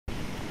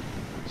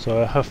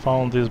So I have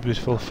found this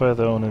beautiful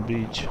feather on a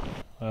beach.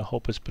 I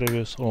hope its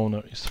previous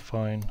owner is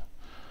fine.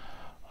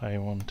 I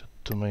wanted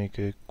to make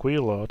a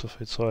quill out of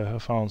it, so I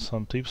have found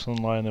some tips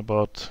online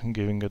about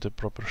giving it a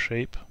proper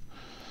shape.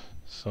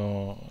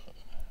 So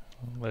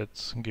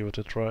let's give it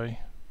a try.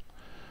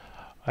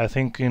 I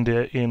think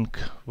India ink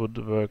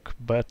would work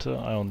better.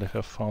 I only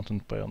have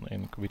fountain pen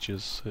ink, which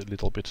is a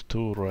little bit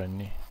too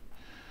runny.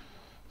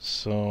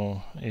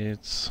 So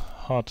it's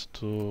hard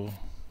to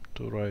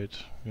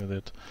write with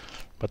it.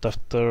 But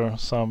after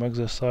some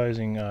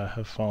exercising, I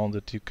have found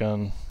that you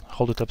can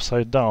hold it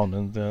upside down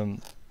and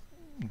then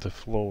the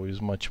flow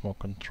is much more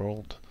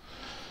controlled.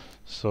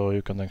 So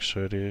you can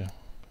actually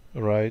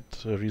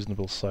write a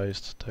reasonable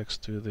sized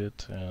text with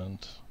it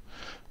and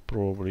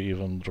probably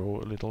even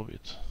draw a little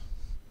bit.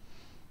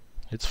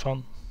 It's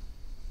fun.